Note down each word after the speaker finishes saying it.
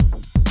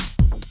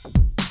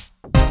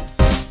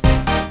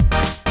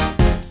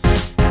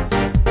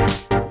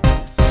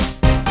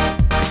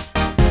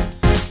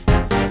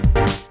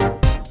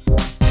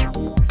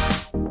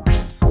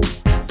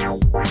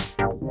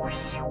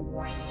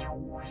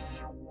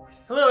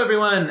Hello,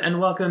 everyone, and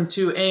welcome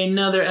to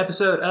another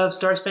episode of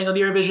Star Spangled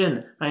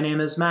Eurovision. My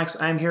name is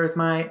Max. I'm here with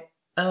my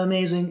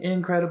amazing,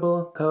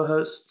 incredible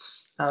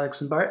co-hosts,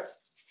 Alex and Bart.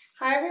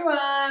 Hi,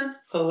 everyone.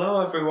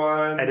 Hello,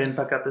 everyone. I didn't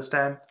fuck up this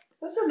time.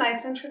 That was a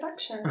nice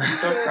introduction. I'm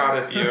so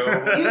proud of you. You,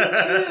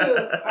 too,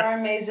 are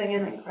amazing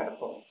and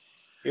incredible.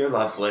 You're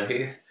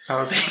lovely.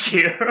 Oh, thank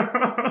you.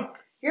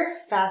 You're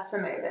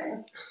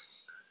fascinating.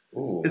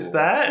 Ooh. Is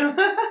that?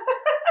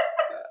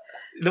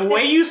 The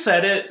way you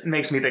said it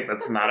makes me think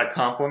that's not a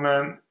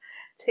compliment.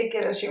 Take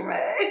it as you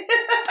may.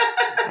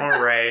 All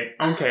right.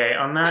 Okay,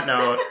 on that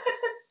note.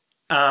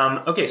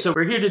 Okay, so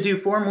we're here to do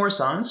 4 more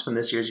songs from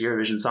this year's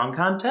Eurovision Song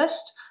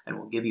Contest, and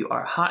we'll give you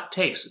our hot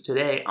takes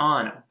today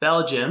on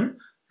Belgium,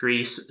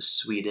 Greece,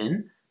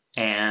 Sweden,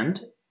 and...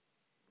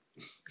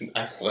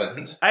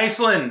 Iceland.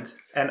 Iceland!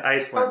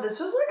 Oh,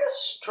 this is like a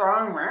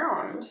strong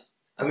round.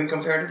 I mean,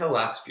 compared to the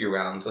last few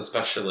rounds,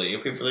 especially,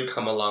 we've really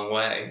come a long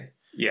way.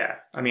 Yeah,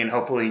 I mean,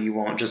 hopefully you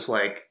won't just,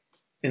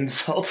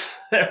 insult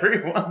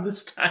everyone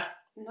this time.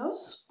 No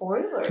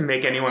spoilers. To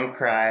make anyone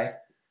cry.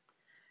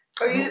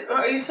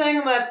 Are you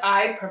saying that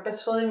I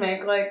purposefully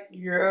make,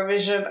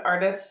 Eurovision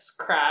artists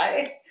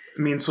cry?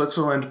 I mean,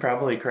 Switzerland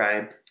probably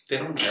cried. They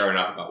don't care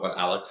enough about what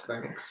Alex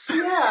thinks.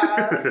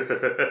 Yeah.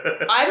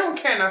 I don't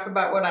care enough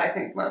about what I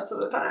think most of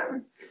the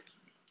time.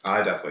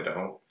 I definitely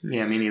don't.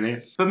 Yeah, me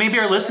neither. But maybe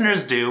our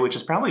listeners do, which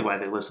is probably why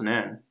they listen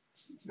in.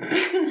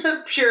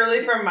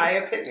 Purely from my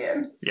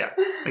opinion. Yeah,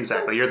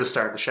 exactly. You're the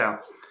star of the show,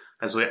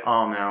 as we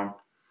all know.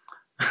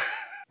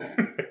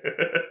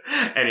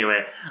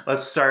 Anyway,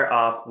 let's start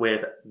off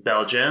with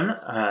Belgium,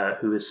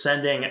 who is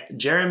sending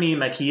Jeremy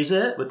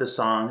Makize with the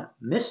song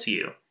Miss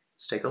You.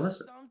 Let's take a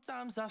listen.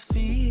 Sometimes I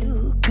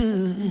feel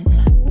good.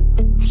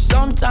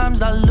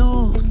 Sometimes I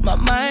lose my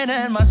mind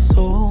and my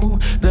soul.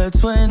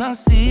 That's when I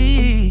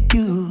see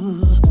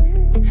you.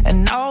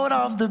 And out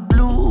of the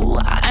blue,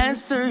 I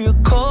answer your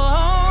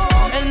call.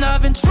 And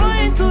I've been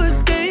trying to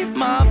escape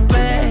my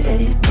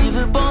bed. Give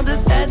up on the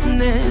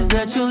sadness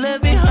that you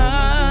left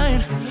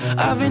behind.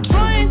 I've been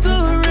trying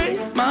to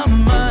erase my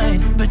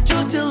mind, but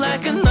you're still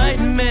like a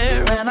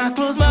nightmare. And I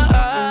close my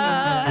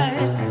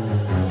eyes.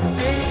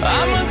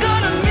 I'm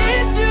gonna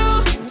miss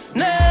you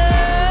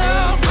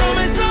now.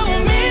 Promise I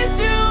won't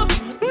miss you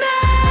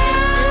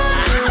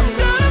now. I'm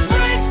gonna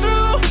break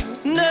through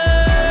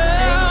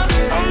now.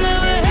 I'll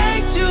never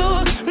hate you,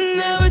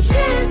 never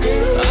chase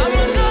you. I'm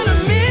gonna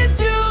miss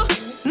you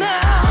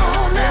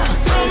now.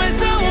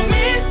 Promise I won't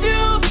miss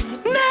you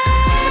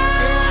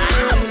now.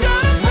 I'm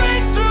gonna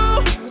break through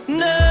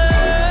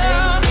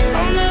now.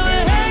 I'll never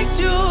hate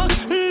you,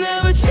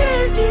 never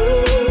chase you.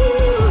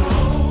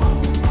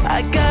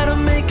 I gotta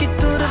make it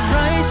to the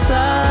bright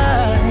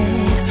side.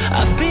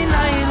 I've been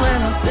lying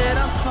when I said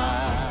I'm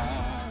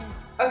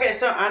fine. Okay,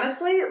 so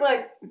honestly,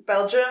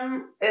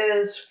 Belgium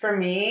is, for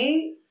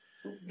me,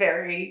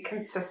 very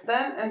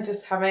consistent and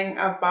just having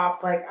a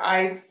bop.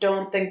 I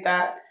don't think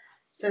that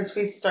since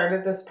we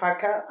started this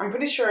podcast, I'm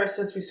pretty sure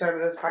since we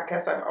started this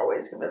podcast, I've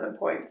always given them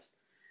points.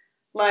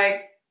 For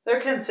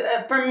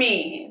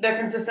me, they're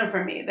consistent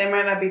for me. They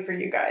might not be for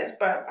you guys,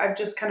 but I've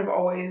just kind of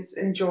always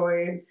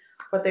enjoyed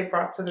what they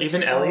brought to the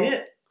Even table.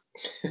 Elliot?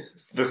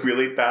 The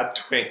really bad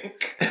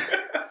twink.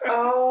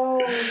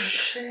 Oh,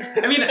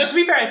 shit. I mean, to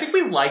be fair, I think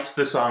we liked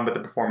the song, but the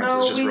performance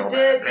was No, just we real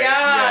did. bad, right?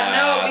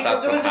 Yeah,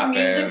 because that's it was what a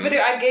music happened.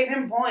 video. I gave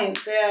him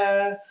points.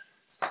 Yeah,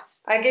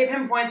 I gave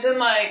him points in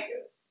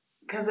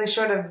because they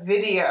showed a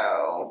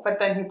video, but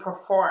then he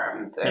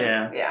performed.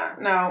 And, Yeah.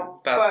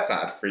 No, That's but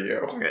sad for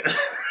you.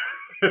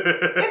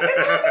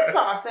 it happens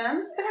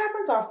often. It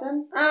happens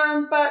often.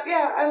 But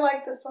yeah, I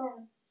like this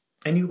song.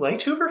 And you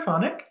liked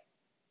Hooverphonic?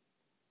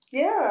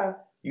 Yeah.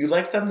 You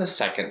liked them the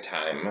second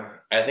time.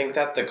 I think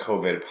that the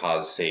COVID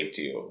pause saved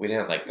you. We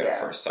didn't like their Yeah.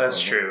 first song. That's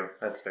true.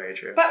 That's very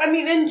true. But I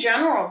mean, in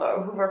general,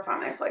 though,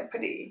 Hooverphonic's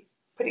pretty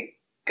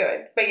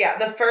good. But yeah,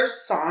 the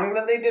first song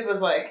that they did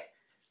was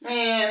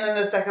and then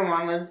the second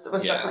one was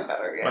Yeah. definitely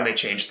better. Yeah. When they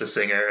changed the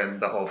singer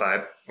and the whole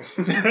vibe.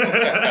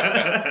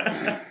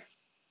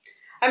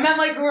 I meant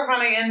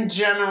Hooverphonic in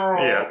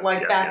general, Yes,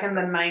 back yes. in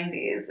the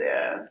 90s.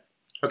 Yeah.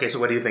 Okay, so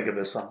what do you think of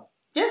this song?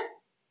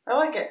 I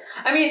like it.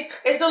 I mean,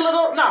 it's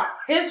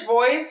his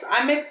voice,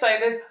 I'm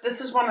excited. This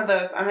is one of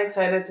those, I'm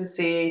excited to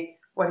see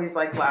what he's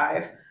like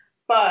live.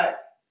 But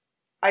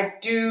I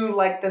do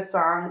like this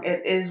song.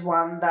 It is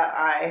one that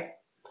I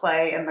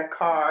play in the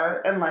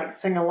car and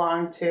sing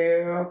along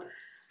to.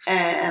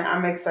 And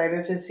I'm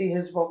excited to see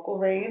his vocal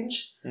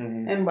range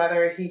and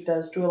whether he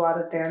does do a lot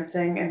of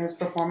dancing in his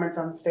performance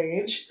on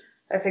stage.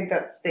 I think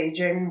that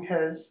staging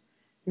has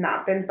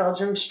not been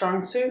Belgium's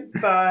strong suit,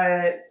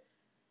 but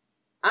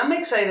I'm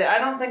excited. I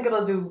don't think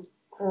it'll do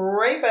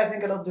great, but I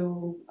think it'll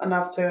do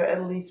enough to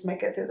at least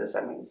make it through the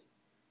semis.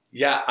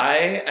 Yeah,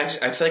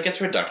 I feel like it's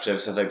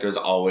reductive. So there's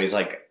always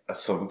a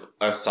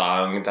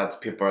song that's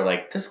people are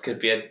like, this could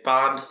be a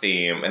Bond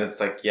theme, and it's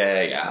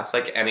yeah.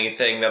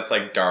 Anything that's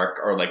dark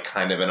or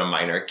kind of in a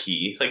minor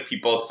key,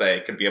 people say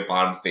it could be a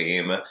Bond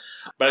theme.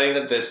 But I think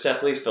that this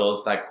definitely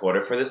fills that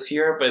quota for this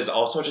year, but is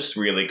also just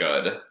really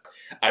good.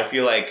 I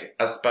feel like,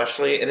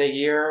 especially in a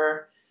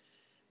year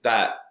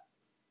that,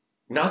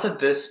 not that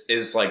this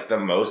is like the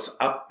most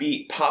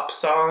upbeat pop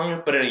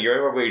song, but in a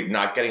year where we're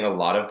not getting a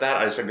lot of that,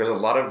 I just think there's a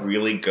lot of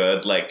really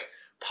good like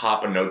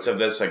pop notes of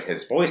this. Like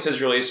his voice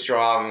is really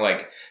strong,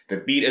 like the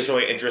beat is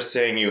really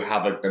interesting. You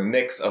have like the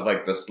mix of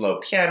like the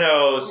slow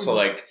pianos, so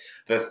like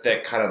the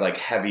thick kind of like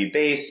heavy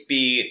bass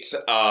beat.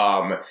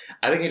 I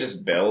think it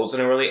just builds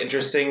in a really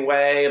interesting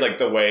way, like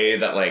the way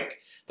that like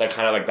that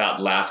kind of like that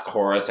last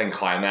chorus and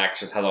climax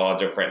just has a lot of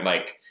different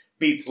like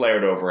beats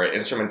layered over it,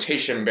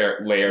 instrumentation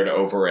layered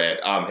over it,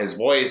 his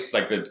voice,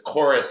 like the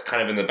chorus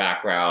kind of in the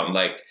background,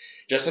 like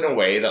just in a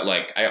way that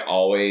like I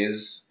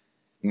always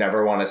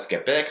never want to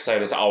skip it, because I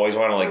just always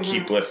want to like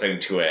keep listening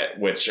to it,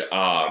 which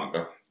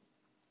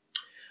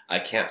I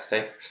can't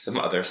say for some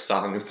other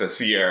songs this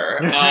year.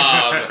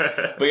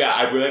 But yeah,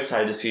 I'm really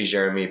excited to see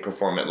Jeremy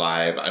perform it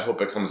live. I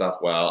hope it comes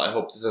off well. I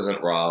hope this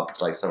isn't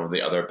robbed like some of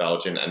the other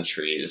Belgian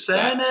entries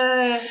that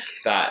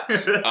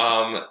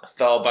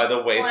fell by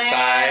the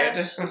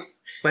wayside.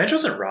 Blanche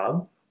wasn't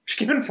robbed. She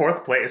came in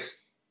 4th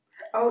place.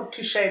 Oh,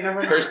 touche. Never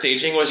mind. Her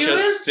staging was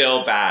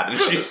still bad, and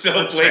she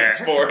still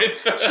placed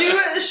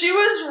 4th. She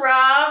was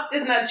robbed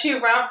in that she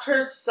robbed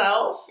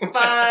herself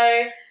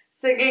by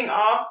singing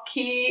off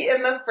key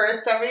in the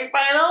first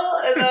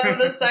semifinal, and then in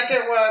the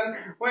second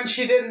one when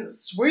she didn't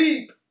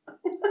sweep.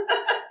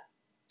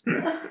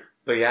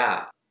 But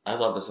yeah, I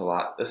love this a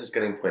lot. This is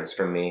getting points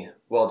from me.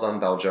 Well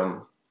done,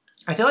 Belgium.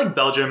 I feel like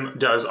Belgium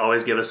does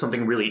always give us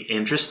something really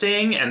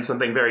interesting and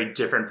something very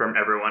different from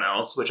everyone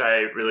else, which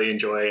I really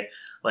enjoy.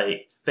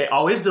 Like, they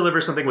always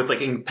deliver something with like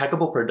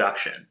impeccable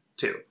production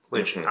too,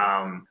 which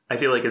I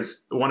feel like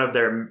is one of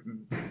their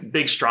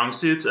big strong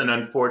suits, and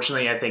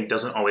unfortunately I think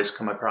doesn't always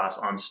come across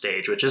on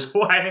stage, which is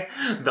why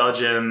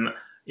Belgium,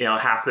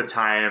 half the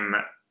time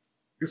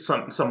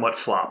somewhat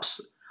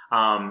flops.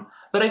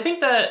 But I think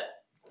that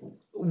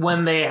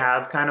when they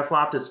have kind of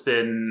flopped, it's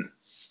been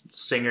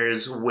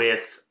singers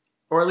with,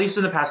 or at least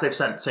in the past, they've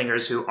sent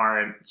singers who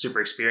aren't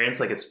super experienced.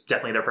 Like, it's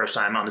definitely their first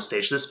time on a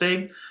stage this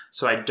big.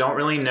 So I don't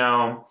really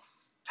know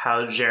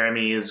how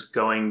Jeremy is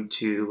going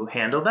to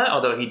handle that.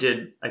 Although he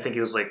did, I think he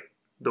was like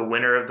the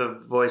winner of the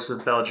Voice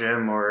of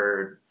Belgium,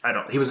 or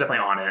he was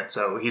definitely on it.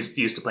 So he's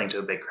used to playing to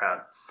a big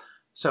crowd.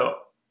 So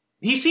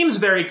he seems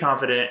very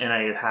confident, and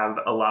I have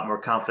a lot more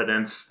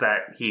confidence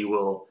that he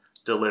will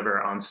deliver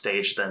on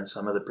stage than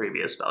some of the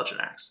previous Belgian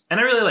acts.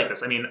 And I really like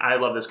this. I mean, I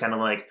love this kind of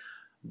like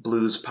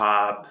blues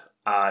pop.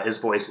 His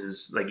voice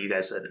is, like you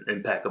guys said,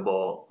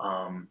 impeccable.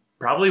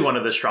 Probably one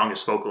of the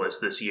strongest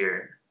vocalists this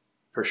year,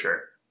 for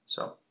sure.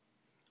 So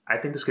I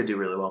think this could do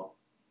really well.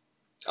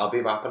 I'll be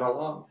bopping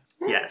along.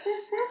 Yes.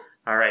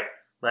 All right.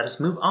 Let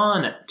us move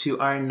on to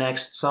our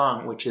next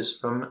song, which is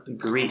from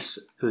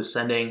Greece, who's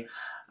sending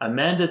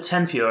Amanda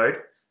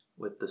Tenfjord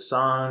with the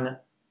song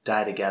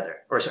Die Together.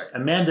 Or sorry,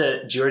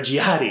 Amanda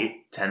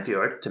Georgiadi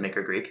Tenfjord, to make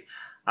her Greek,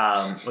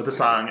 with the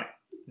song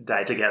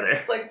Die Together.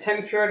 It's like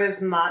Tenfjord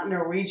is not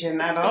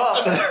Norwegian at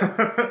all.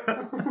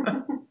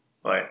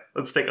 All right,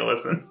 let's take a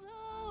listen.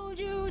 Hold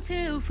you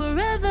till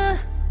forever.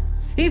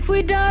 If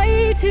we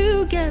die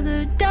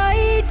together now.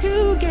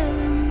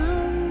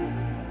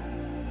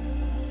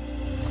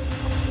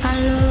 I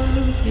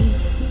love you.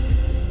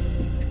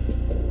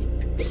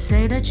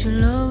 Say that you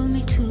love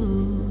me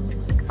too.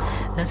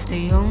 That's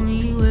the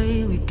only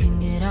way we can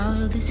get out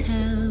of this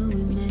hell we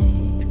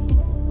made.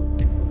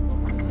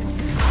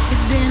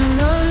 It's been a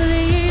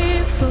lonely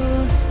year for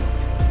us.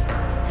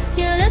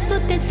 Yeah, that's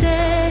what they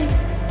say.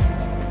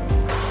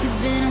 It's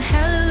been a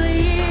hell of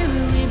a year,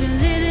 and we've been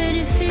living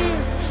in fear,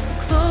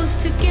 close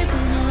to giving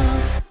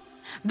up.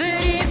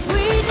 But if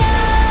we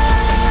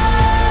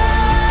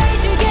die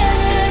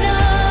together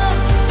now,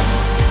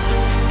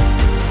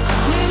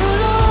 we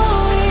will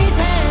always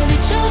have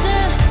each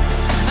other.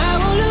 I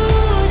will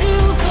lose you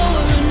for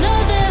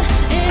another.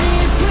 And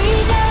if we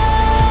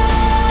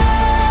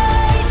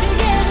die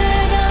together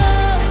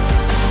now,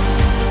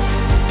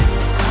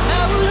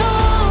 I will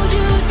hold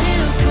you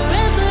till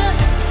forever.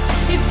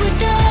 If we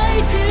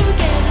die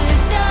together,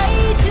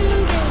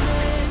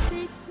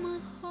 take my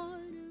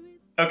heart and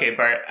Okay,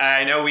 Bart,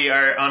 I know we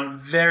are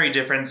on very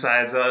different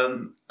sides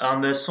on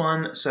this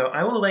one, so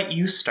I will let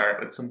you start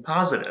with some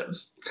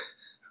positives.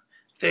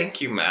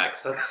 Thank you, Max.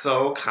 That's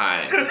so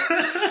kind.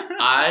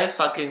 I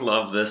fucking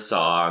love this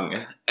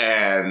song,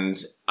 and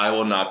I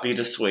will not be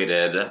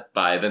dissuaded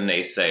by the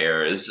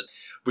naysayers.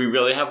 We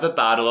really have the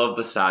battle of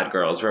the sad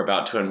girls we're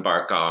about to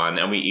embark on,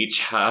 and we've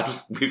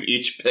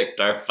each picked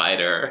our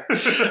fighter.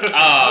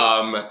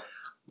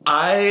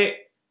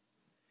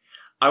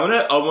 I want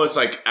to almost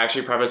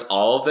actually preface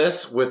all of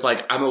this with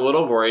I'm a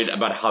little worried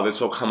about how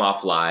this will come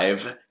off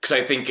live, because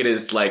I think it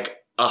is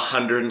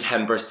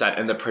 110%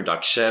 in the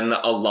production.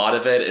 A lot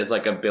of it is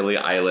a Billie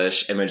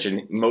Eilish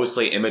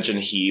mostly Imogen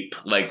Heap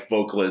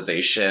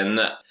vocalization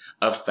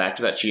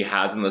effect that she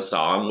has in the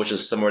song, which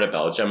is similar to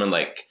Belgium, and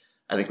I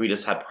I think we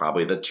just had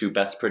probably the 2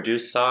 best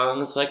produced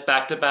songs, like,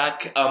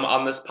 back-to-back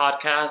on this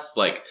podcast.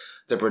 Like,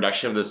 the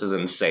production of this is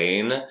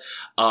insane.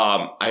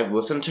 I've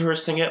listened to her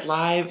sing it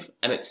live,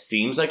 and it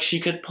seems like she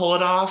could pull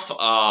it off.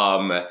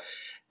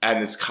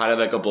 And it's kind of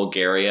like a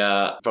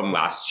Bulgaria from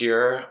last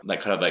year,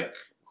 like kind of like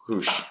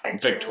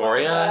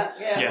Victoria,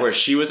 where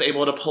she was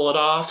able to pull it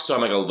off. So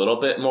I'm like a little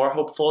bit more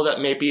hopeful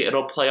that maybe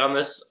it'll play on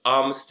this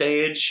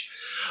stage.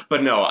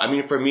 But no, I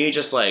mean, for me,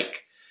 just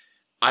like,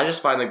 I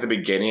just find like the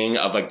beginning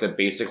of like the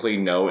basically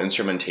no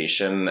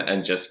instrumentation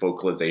and just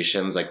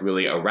vocalizations like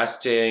really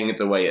arresting.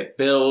 The way it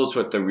builds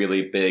with the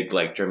really big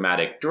like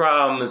dramatic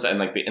drums and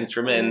like the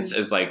instruments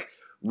is like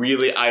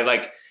really,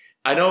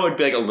 I know it would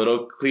be like a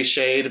little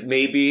cliched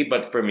maybe,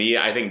 but for me,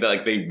 I think that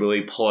like they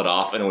really pull it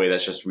off in a way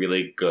that's just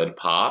really good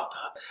pop.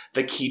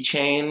 The key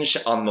change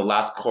on the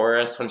last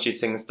chorus when she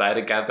sings Die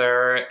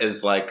Together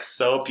is like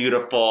so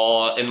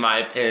beautiful in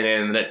my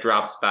opinion, and it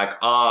drops back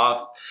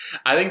off.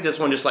 I think this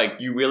one just like,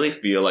 you really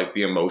feel like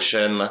the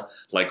emotion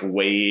like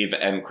wave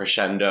and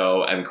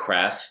crescendo and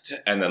crest,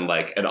 and then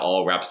like it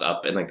all wraps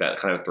up in like that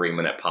kind of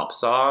 3-minute pop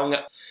song.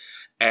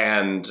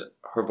 And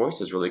her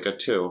voice is really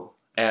good too.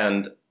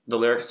 And the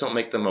lyrics don't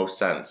make the most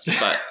sense,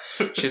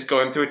 but she's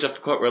going through a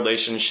difficult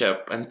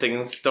relationship and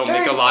things don't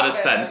make a lot of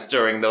sense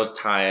during those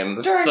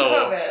times. During so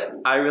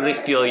COVID. I really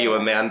feel you,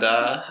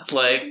 Amanda.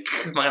 Like,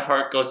 my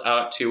heart goes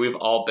out to you. We've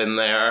all been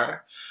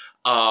there.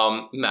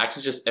 Max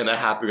is just in a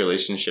happy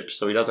relationship,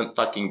 so he doesn't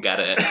fucking get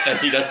it, and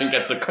he doesn't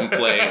get to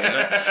complain.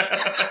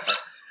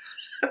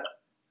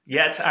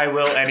 Yet I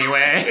will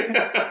anyway,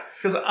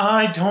 because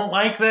I don't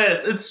like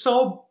this. It's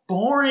so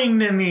boring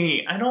to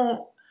me. I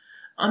don't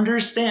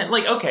understand.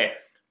 Like, okay.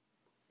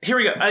 Here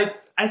we go.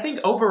 I think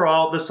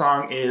overall the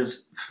song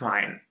is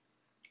fine.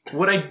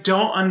 What I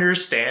don't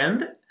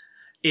understand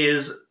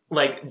is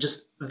like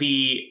just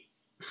the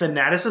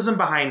fanaticism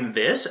behind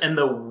this and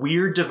the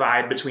weird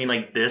divide between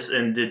like this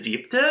and De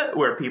Diepte,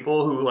 where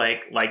people who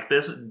like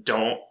this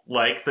don't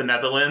like the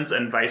Netherlands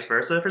and vice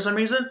versa for some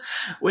reason,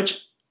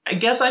 which I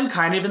guess I'm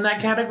kind of in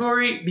that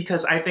category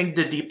because I think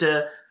De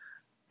Diepte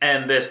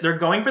and this, they're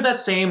going for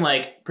that same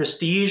like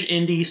prestige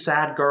indie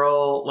sad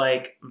girl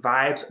like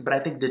vibes, but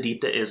I think De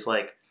Diepte is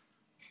like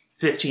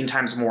 15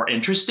 times more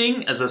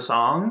interesting as a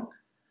song.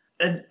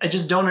 I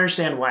just don't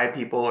understand why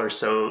people are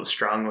so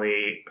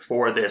strongly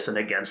for this and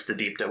against De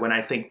Diepte when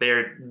I think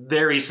they're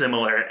very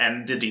similar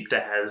and De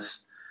Diepte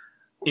has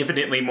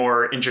infinitely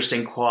more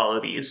interesting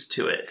qualities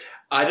to it.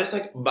 I just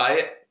like,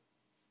 my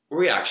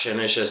reaction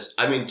is just,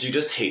 I mean, do you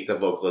just hate the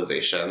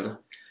vocalization?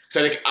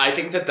 So like, I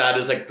think that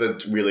is like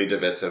the really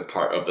divisive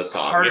part of the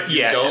song. If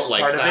you don't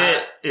like part that,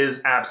 of it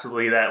is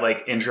absolutely that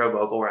like intro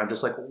vocal where I'm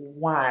just like,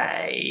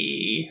 why?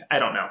 I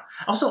don't know.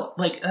 Also,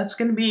 like that's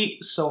gonna be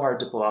so hard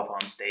to pull off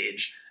on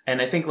stage.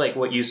 And I think like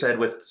what you said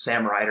with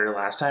Sam Ryder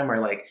last time,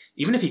 where like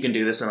even if you can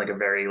do this in like a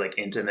very like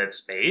intimate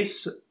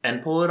space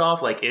and pull it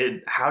off, like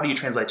how do you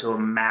translate to a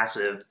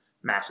massive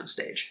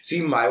stage?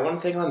 See, my one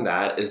thing on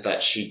that is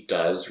that she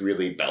does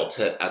really belt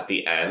it at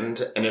the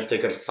end, and if they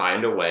could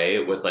find a way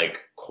with like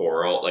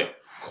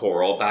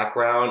choral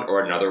background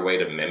or another way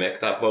to mimic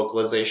that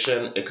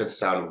vocalization, it could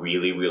sound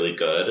really, really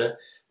good.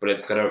 But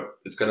it's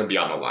gonna be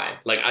on the line.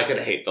 Like, I could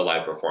hate the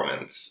live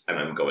performance, and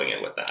I'm going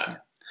in with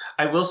that.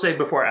 I will say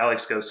before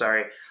Alex goes,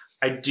 sorry,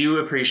 I do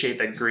appreciate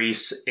that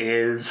Greece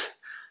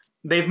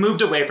they've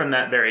moved away from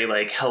that very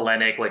like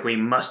Hellenic, like we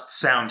must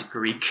sound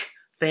Greek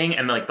thing,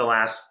 and like the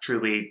last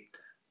truly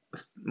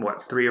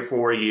 3 or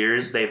 4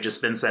 years they've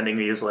just been sending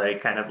these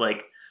like kind of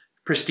like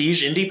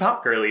prestige indie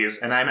pop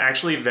girlies, and I'm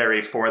actually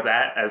very for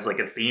that as like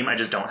a theme. I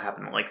just don't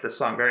happen to like this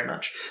song very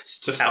much.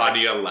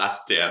 Stefania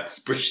Last Dance,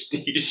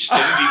 prestige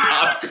indie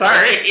pop.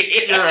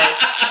 Sorry, you're right.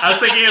 I was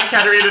thinking of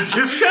Katerina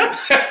Duska.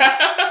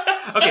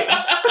 Okay.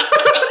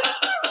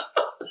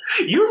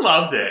 You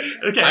loved it.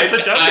 Okay, so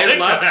don't get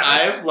it.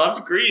 I've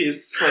loved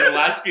Greece for the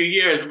last few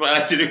years, but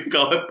I didn't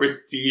call it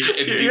prestige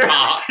indie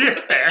pop. You're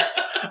fair.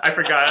 I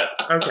forgot.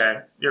 Okay,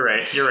 you're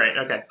right.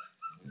 Okay.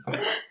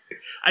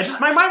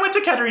 My mind went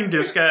to Katerina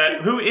Duska,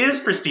 who is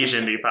prestige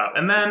indie pop,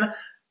 and then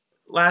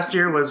last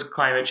year was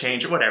climate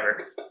change.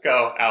 Whatever.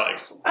 Go,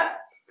 Alex.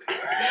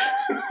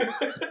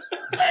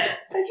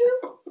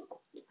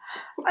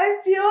 I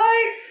feel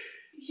like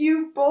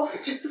you both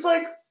just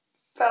like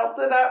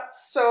belted out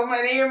so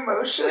many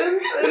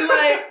emotions, and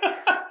like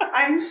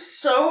I'm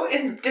so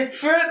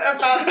indifferent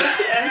about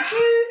this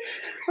entry.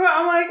 But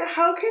I'm like,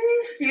 how can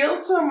you feel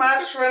so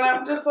much when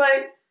I'm just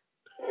like,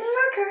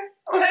 okay.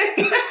 Like,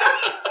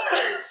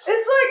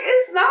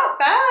 it's not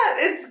bad.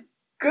 It's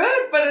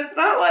good, but it's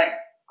not like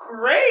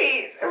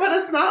great. But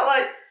it's not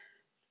like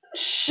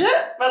shit.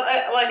 But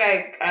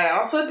I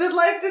also did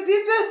like the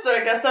deep dive, so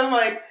I guess I'm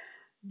like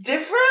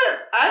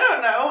different. I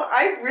don't know.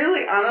 I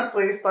really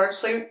honestly Start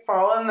Sleep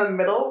Fall in the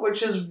middle,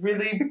 which is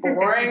really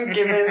boring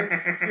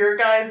given your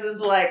guys'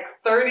 like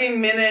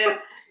 30-minute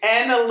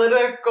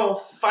analytical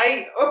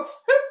fight over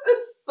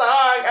this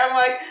song. I'm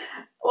like,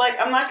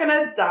 I'm not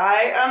gonna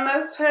die on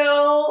this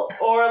hill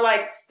or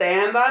like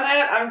stand on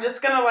it. I'm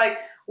just gonna like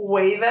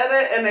wave at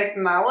it and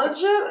acknowledge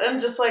it and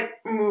just like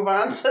move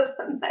on to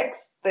the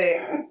next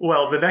thing.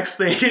 Well, the next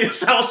thing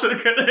is also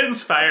going to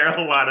inspire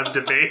a lot of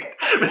debate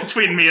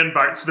between me and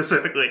Bart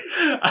specifically.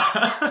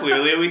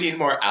 Clearly, we need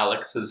more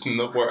Alexes in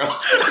the world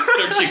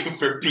searching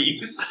for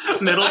peace.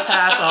 Middle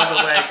path all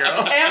the way, girl.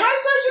 Am I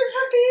searching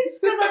for peace?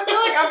 Because I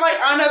feel like I'm like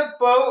on a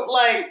boat,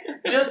 like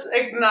just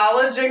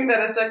acknowledging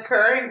that it's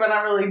occurring, but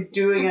not really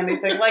doing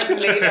anything, like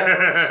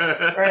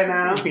NATO right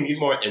now. We need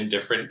more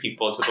indifferent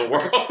people to the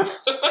world.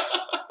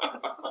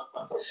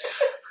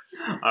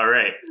 All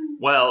right.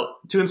 Well,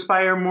 to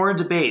inspire more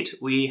debate,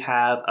 we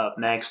have up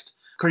next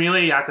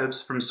Cornelia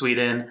Jacobs from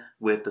Sweden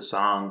with the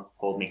song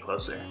Hold Me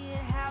Closer. It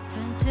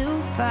happened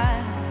too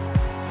fast.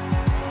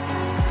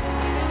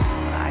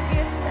 I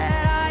guess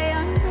that I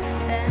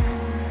understand.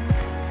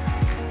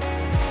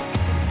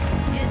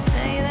 You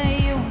say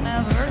that you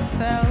never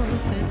felt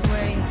this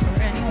way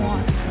for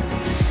anyone,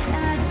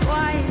 and that's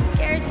why it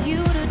scares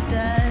you to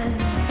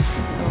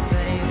death. So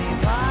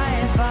baby,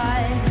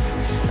 bye-bye.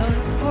 Though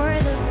it's for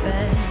the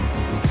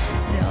best,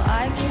 still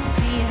I can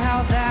see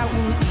how that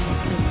would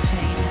ease the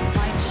pain in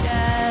my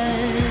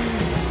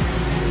chest.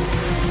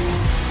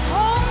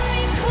 Hold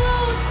me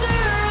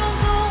closer,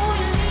 although we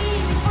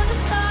leave before the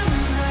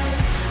sunrise.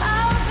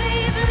 I'll be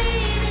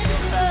bleeding,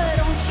 but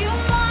don't you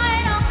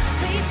mind, I'll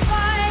be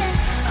fine.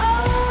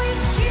 Oh, it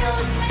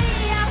kills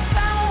me, I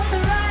found the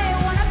right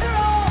one at the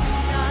wrong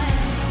time.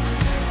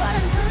 But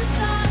until the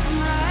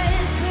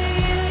sunrise, could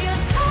you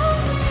just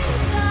hold me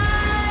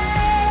tight?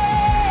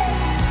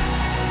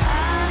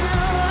 I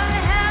know I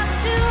have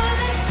to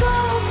let go,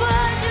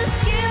 but just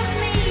give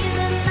me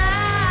the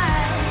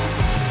night.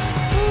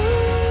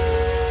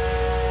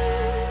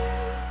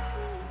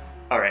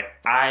 All right.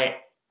 I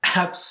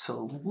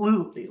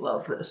absolutely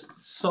love this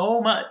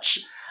so much.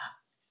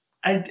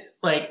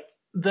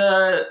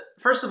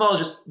 First of all,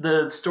 just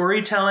the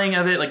storytelling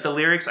of it, like the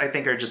lyrics, I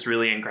think are just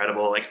really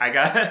incredible. Like I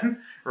got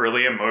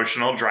really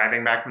emotional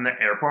driving back from the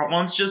airport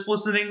once just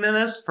listening to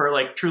this for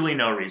like truly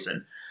no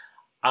reason.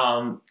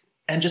 And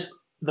just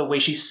the way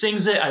she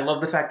sings it, I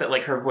love the fact that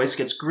like her voice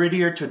gets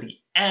grittier to the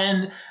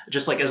end,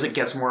 just like as it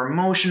gets more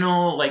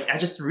emotional. Like I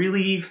just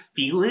really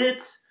feel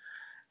it.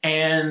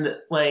 And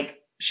like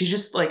she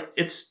just like,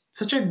 it's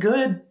such a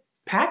good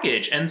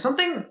package and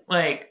something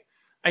like,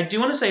 I do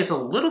want to say it's a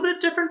little bit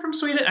different from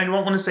Sweden. I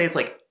don't want to say it's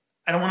like,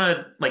 I don't want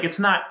to, like, it's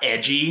not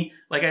edgy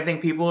like I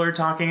think people are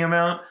talking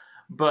about,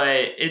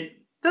 but it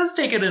does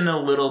take it in a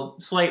little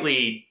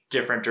slightly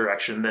different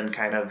direction than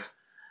kind of,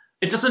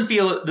 it doesn't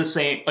feel the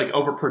same, like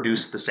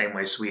overproduced the same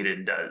way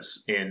Sweden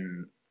does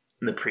in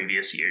the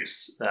previous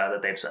years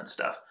that they've sent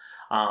stuff.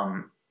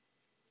 And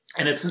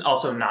it's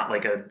also not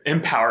like a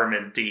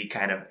empowerment-y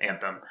kind of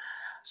anthem.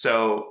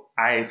 So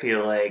I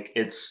feel like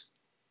it's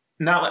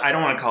not, I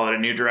don't want to call it a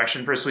new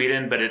direction for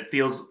Sweden, but it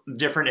feels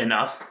different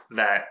enough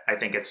that I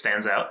think it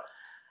stands out.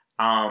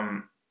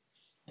 And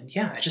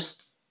yeah,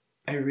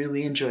 I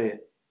really enjoy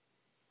it.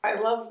 I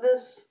love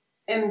this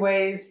in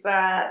ways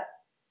that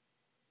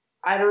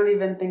I don't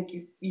even think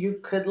you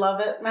could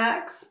love it,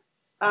 Max.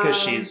 Because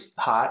she's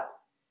hot.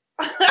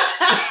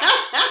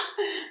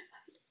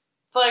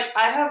 Like,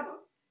 I have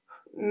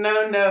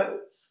no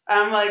notes.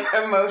 I'm like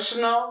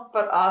emotional,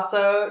 but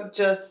also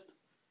just,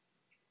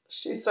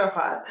 she's so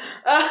hot.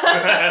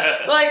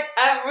 Like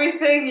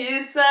everything you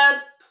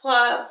said,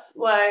 plus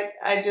like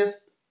I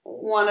just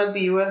want to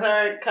be with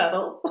her and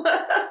cuddle.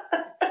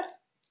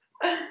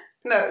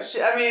 No,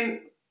 I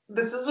mean,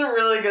 this is a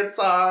really good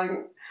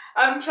song.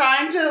 I'm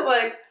trying to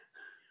like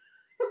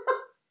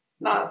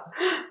not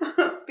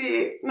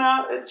be,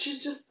 no,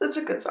 it's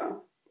a good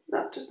song.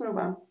 No, just move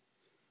on.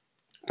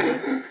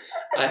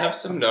 I have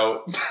some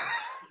notes.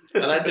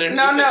 And I didn't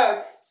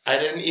notes. I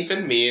didn't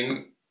even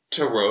mean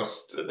to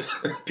roast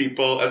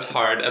people as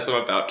hard as I'm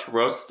about to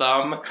roast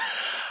them.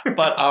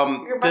 But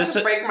You're about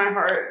to break my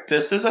heart.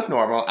 This is a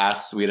normal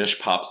ass Swedish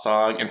pop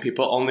song, and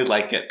people only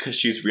like it because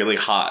she's really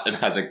hot and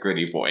has a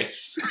gritty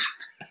voice.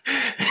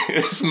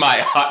 It's my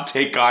hot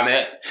take on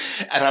it.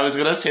 And I was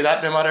going to say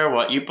that no matter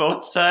what you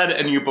both said,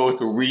 and you both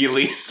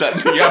really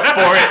set me up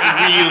for it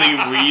really,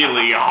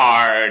 really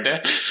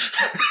hard.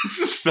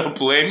 So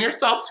blame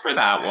yourselves for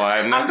that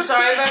one. I'm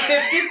sorry, but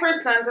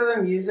 50% of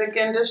the music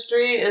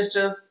industry is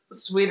just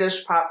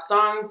Swedish pop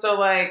songs. So,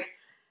 like,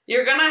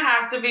 you're going to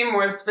have to be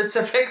more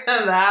specific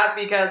than that,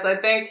 because I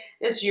think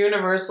it's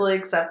universally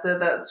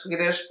accepted that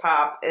Swedish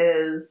pop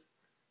is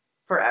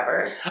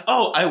forever.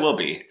 Oh, I will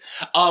be.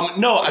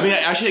 No, I mean, I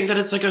actually think that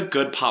it's like a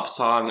good pop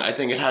song. I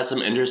think it has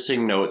some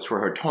interesting notes where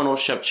her tonal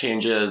shift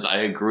changes. I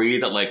agree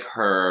that like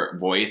her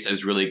voice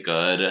is really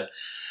good.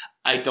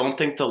 I don't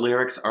think the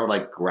lyrics are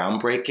like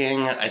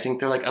groundbreaking. I think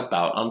they're like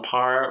about on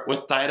par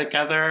with Die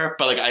Together,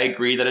 but like I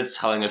agree that it's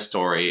telling a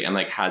story and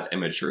like has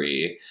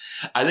imagery.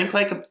 I think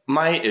like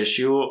my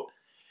issue,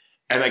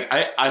 And like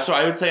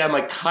I would say I'm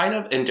like kind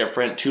of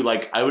indifferent to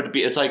like would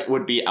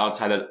be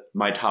outside of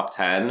my top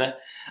 10.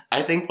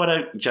 I think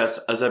what just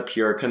as a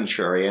pure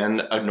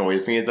contrarian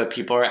annoys me is that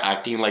people are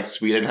acting like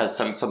Sweden has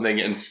done something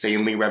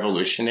insanely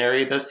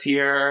revolutionary this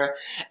year.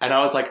 And I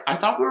was like, I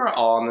thought we were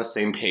all on the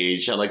same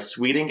page that like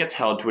Sweden gets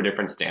held to a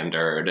different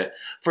standard.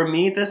 For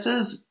me, this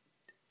is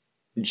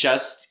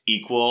just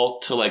equal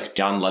to like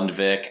Jan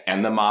Lundvik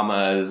and the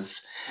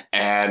Mamas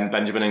and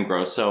Benjamin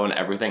Ingrosso and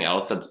everything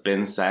else that's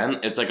been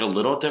sent. It's like a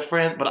little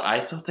different, but I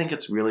still think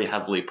it's really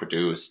heavily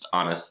produced,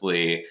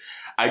 honestly.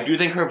 I do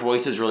think her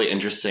voice is really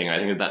interesting. I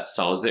think that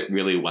sells it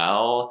really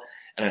well,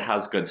 and it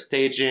has good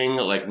staging,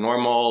 like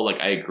normal,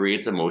 like I agree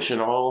it's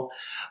emotional,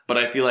 but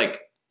I feel like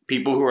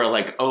people who are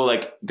like, oh,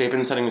 like they've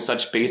been sending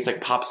such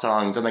basic pop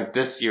songs and like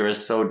this year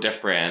is so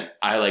different,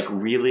 I like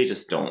really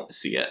just don't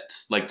see it.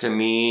 Like to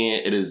me,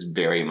 it is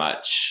very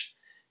much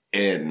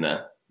in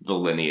the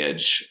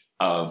lineage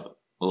of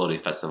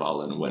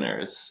Melodifestivalen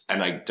winners,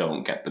 and I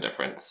don't get the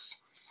difference.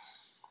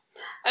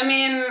 I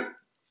mean,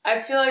 I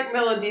feel like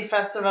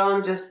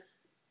Melodifestivalen just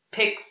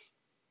picks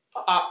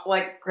up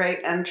like great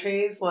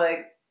entries.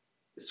 Like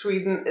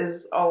Sweden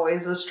is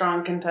always a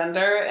strong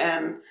contender,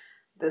 and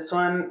this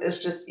one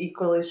is just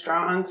equally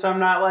strong. So I'm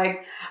not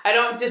like, I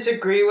don't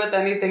disagree with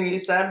anything you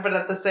said, but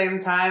at the same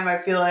time, I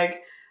feel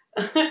like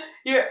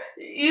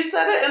you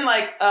said it in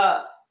like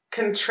a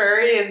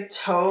contrarian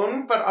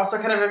tone, but also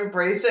kind of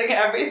embracing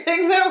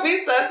everything that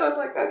we said. So it's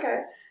like,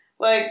 okay,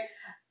 like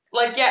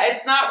yeah,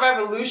 it's not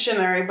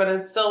revolutionary, but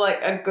it's still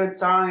like a good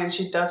song, and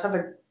she does have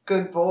a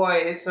good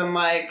voice, and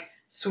like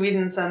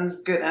Sweden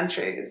sends good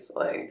entries.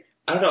 Like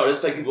I don't know,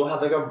 it's like people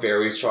have like a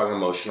very strong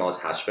emotional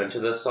attachment to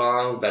this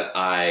song that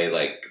I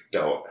like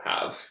don't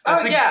have.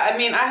 Yeah, I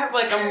mean, I have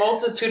like a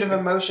multitude of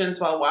emotions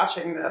while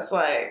watching this.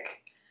 Like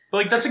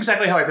that's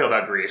exactly how I feel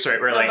about Grease, right?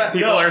 Where like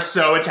people are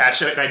so attached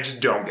to it, and I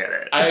just don't get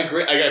it. I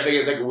agree. I think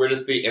it's like we're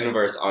just the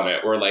inverse on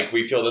it. We're like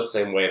we feel the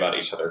same way about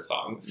each other's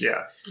songs.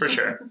 Yeah, for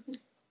sure.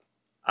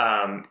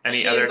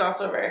 She's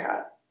also very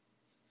hot.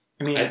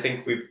 I mean, I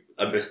think we've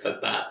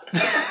understood that.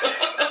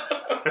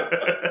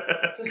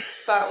 Just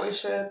thought we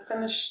should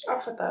finish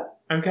off with that.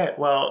 Okay,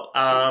 well,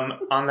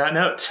 on that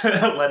note,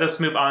 let us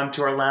move on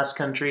to our last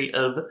country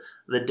of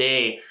the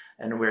day,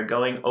 and we're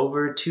going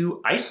over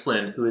to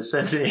Iceland, who is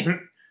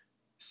sending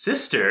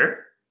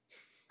Sister,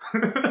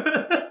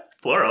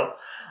 plural,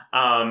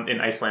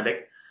 in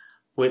Icelandic,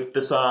 with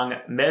the song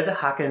Med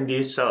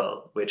Hakandi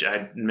Sol, which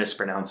I'm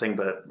mispronouncing,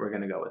 but we're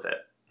going to go with it.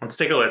 Let's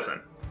take a listen.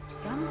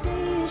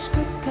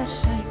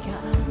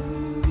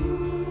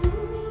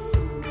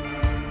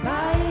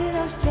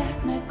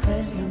 Slétt með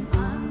hverjum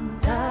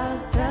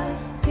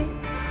andardrætti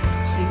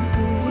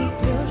syngur í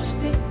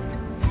brjósti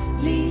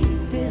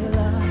lítið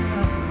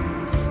lag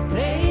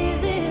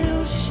breiðir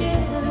úr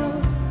sér og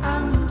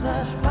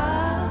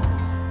andvarpar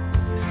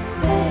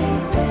þey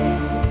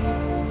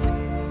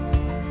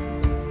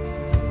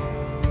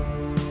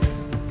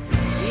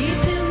í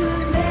dimmu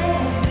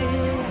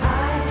veðri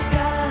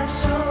hækkar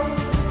sól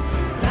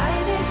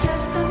ræðir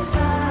hjartans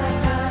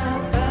vaka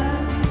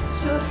bönn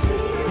svo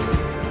hlýr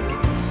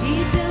í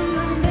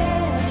dimmu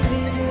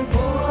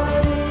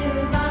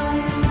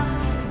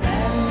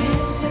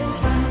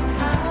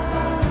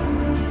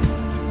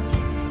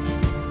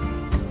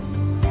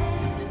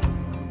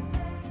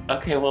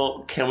Okay,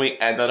 well, can we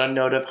end on a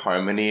note of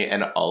harmony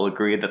and all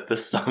agree that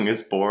this song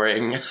is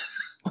boring?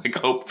 Like,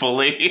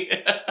 hopefully.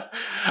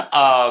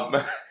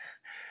 I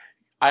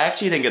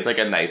actually think it's like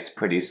a nice,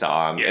 pretty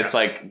song. Yeah. It's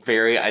like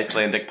very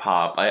Icelandic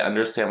pop. I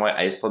understand why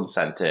Iceland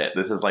sent it.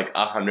 This is like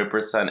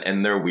 100%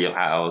 in their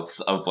wheelhouse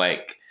of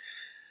like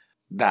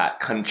that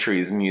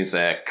country's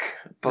music.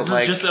 But this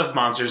like, is just of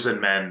Monsters and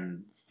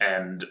Men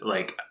and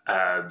like,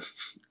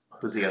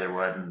 who's the other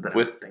one that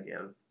I'm thinking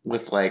of?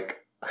 With like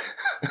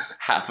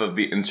half of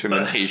the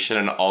instrumentation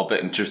and all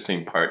the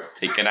interesting parts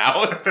taken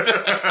out.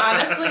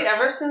 Honestly,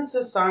 ever since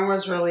this song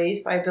was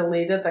released, I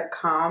deleted the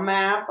Calm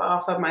app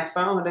off of my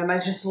phone, and I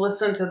just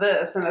listen to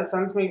this, and it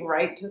sends me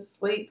right to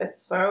sleep.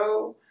 It's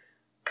so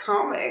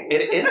calming.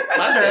 It is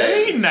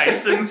very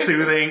nice and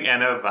soothing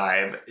and a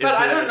vibe. But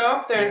I don't know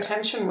if their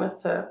intention was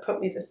to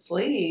put me to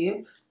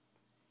sleep.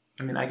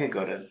 I mean, I could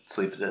go to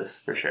sleep to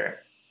this for sure.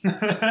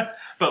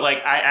 But like,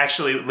 I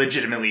actually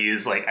legitimately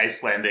use like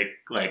Icelandic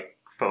like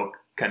folk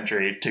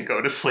country to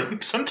go to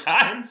sleep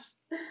sometimes.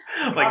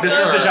 Like also, this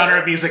is the genre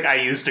of music I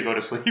use to go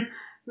to sleep.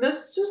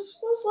 This just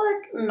was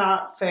like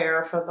not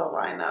fair for the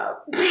lineup.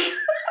 This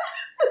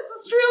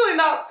is really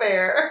not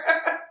fair.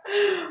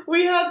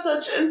 We had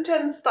such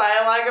intense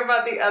dialogue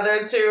about the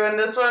other two, and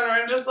this one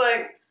we're just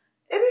like,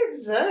 it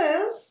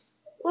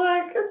exists.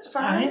 Like, it's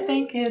fine. I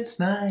think it's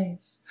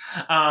nice.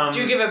 Do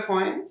you give it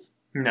points?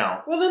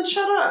 No. Well, then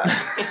shut up.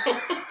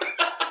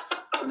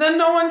 Then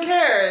no one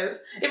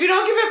cares. If you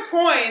don't give it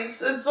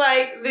points, it's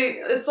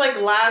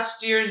like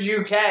last year's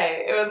UK.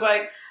 It was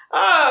like,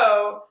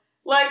 oh,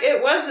 Like,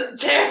 it wasn't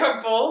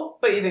terrible,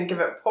 but you didn't give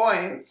it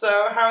points,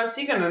 so how is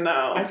he gonna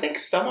know? I think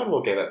someone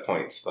will give it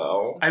points,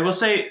 though. I will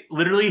say,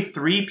 literally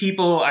 3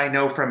 people I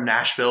know from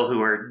Nashville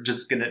who are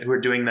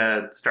doing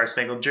the Star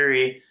Spangled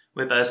Jury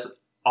with us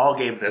all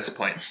gave this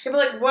points. Yeah, but,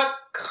 like, what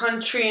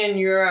country in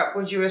Europe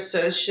would you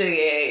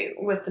associate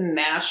with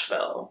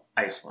Nashville?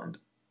 Iceland.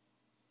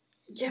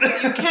 Yeah,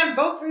 but you can't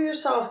vote for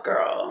yourself,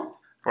 girl.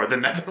 For the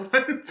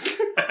Netherlands.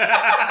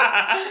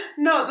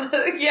 No,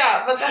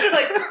 yeah, but that's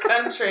like a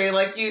country.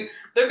 Like,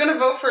 they're gonna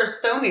vote for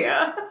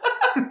Estonia.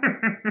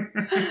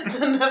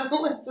 The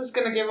Netherlands is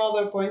gonna give all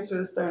their points to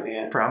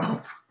Estonia.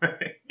 Probably.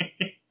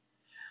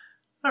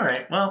 All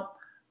right, well,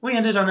 we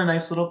ended on a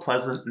nice little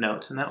pleasant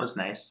note, and that was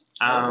nice.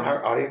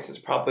 Our audience is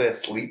probably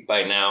asleep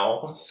by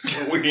now,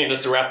 so we can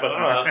just wrap it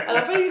up. I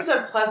love how you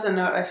said pleasant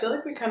note. I feel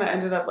like we kind of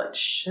ended up like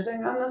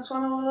shitting on this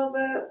one a little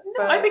bit.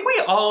 But I think we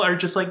all are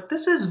just like,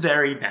 this is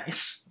very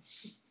nice.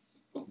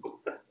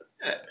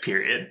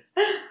 Period.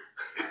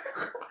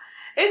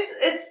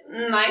 It's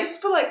nice,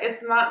 but like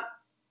it's not.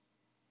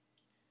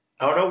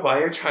 I don't know why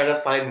you're trying to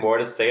find more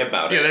to say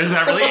about it. Yeah, there's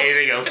not really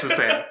anything else to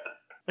say.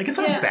 Like, it's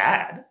Yeah. not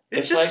bad.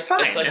 It's just like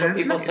fine. It's like and what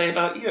people nice. say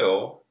about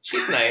you.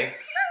 She's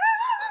nice.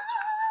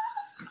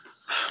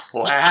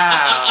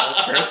 Wow,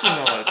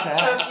 personal So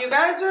attack. if you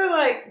guys are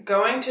like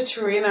going to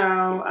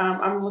Torino,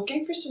 I'm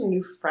looking for some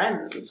new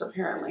friends.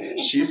 Apparently,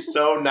 She's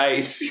so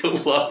nice. You'll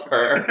love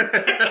her.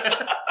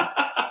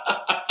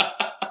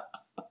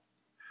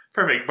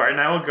 Perfect. Bart and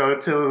I will go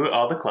to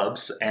all the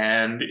clubs,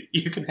 and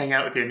you can hang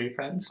out with your new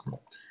friends.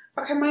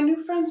 okay, my new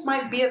friends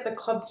might be at the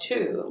club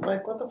too.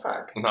 Like, what the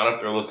fuck? Not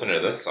if they're listening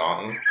to this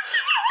song.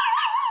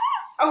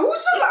 Who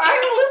says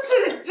I'm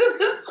listening to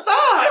this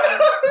song?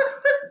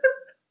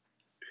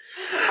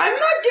 I'm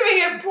not giving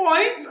it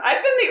points.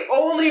 I've been the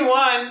only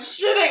one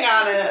shitting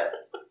on it.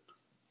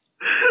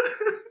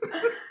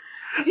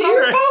 You were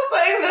Alright. both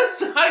saying this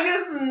song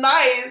is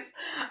nice.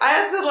 I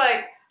had to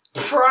like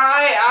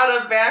pry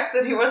out of Max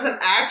that he wasn't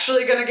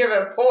actually gonna give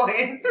it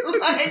points.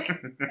 Like,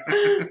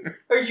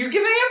 are you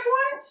giving it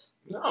points?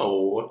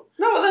 No.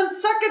 No, then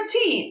suck a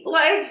teat.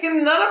 Like, none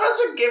of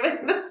us are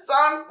giving this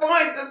song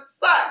points. It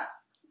sucks.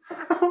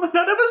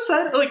 None of us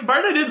said, like,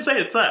 Bart and I didn't say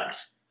it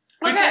sucks.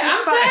 We Okay, said I'm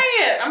it's fine. saying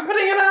it. I'm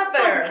putting it out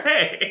there.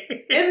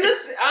 Okay. In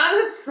this,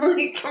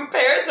 honestly,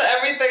 compared to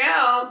everything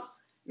else,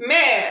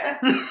 man,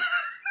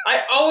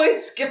 I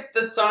always skip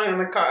this song in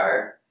the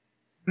car.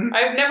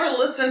 I've never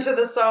listened to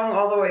the song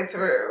all the way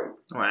through.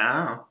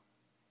 Wow.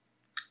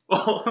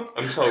 Well,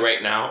 Until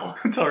right now.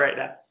 until right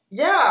now.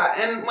 Yeah,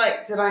 and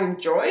like, did I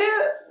enjoy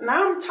it?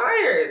 Now I'm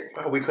tired.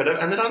 Wow, we could have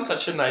ended on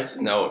such a nice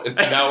note, and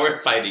now we're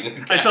fighting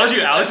again. I told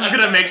you Alex is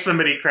going to make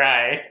somebody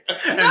cry.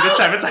 And No. this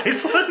time it's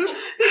Iceland.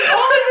 The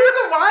only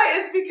reason why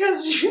is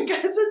because you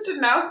guys are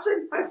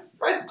denouncing my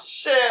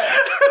friendship.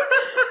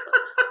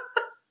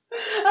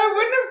 I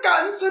wouldn't have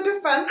gotten so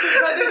defensive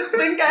if I didn't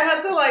think I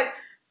had to like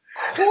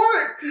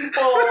court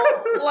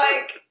people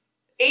like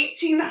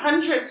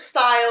 1800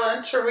 style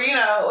in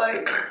Torino.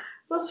 Like,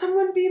 will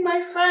someone be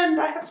my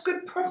friend? I have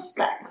good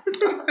prospects.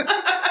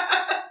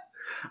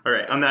 All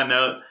right, on that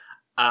note,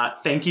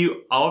 thank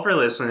you all for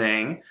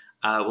listening.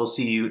 We'll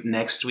see you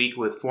next week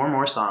with 4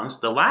 more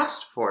songs, the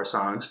last 4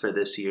 songs for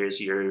this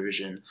year's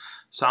Eurovision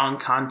Song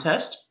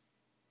Contest.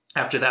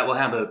 After that, we'll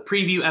have a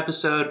preview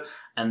episode,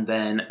 and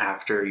then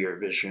after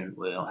Eurovision,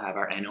 we'll have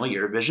our annual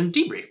Eurovision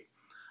debrief.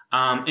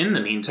 In the Maybe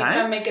I'll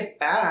meantime, make it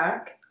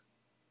back.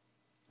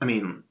 I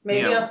mean,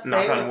 Maybe you know, I'll stay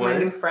knock with on my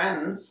new wood.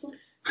 friends.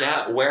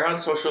 Yeah, where on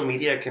social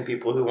media can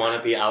people who want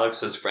to be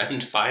Alex's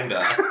friend find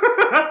us?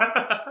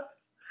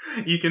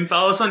 You can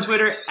follow us on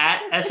Twitter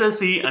at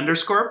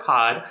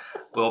SSE_pod.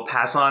 We'll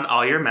pass on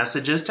all your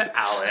messages to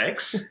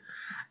Alex.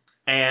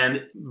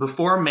 And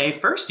before May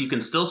 1st, you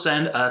can still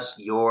send us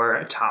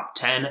your top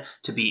 10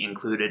 to be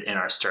included in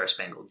our Star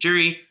Spangled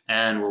Jury,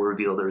 and we'll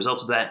reveal the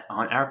results of that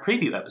on our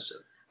preview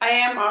episode. I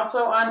am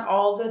also on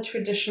all the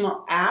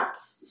traditional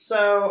apps,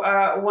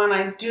 so when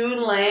I do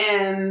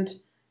land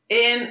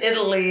in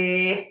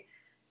Italy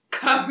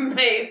come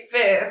May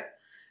 5th,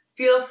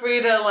 feel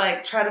free to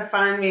like try to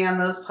find me on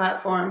those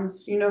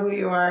platforms. You know who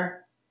you are.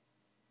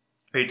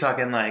 Are you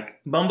talking like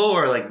Bumble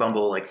or like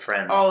Bumble like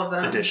Friends All of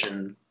them.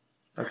 edition?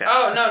 Okay.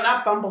 Oh, no,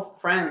 not Bumble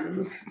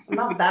Friends. I'm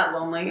not that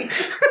lonely.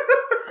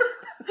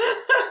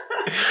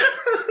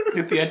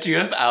 The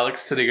idea of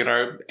Alex sitting in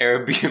our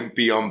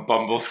Airbnb on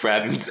Bumble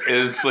Friends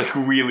is like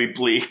really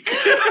bleak.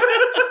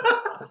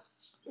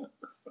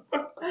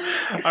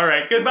 All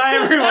right. Goodbye,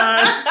 everyone.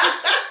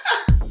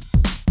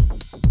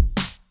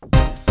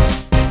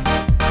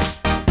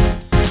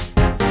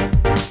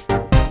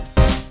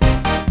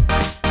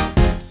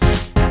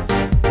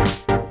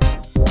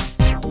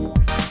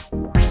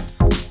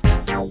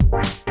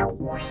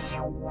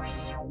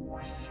 Wow.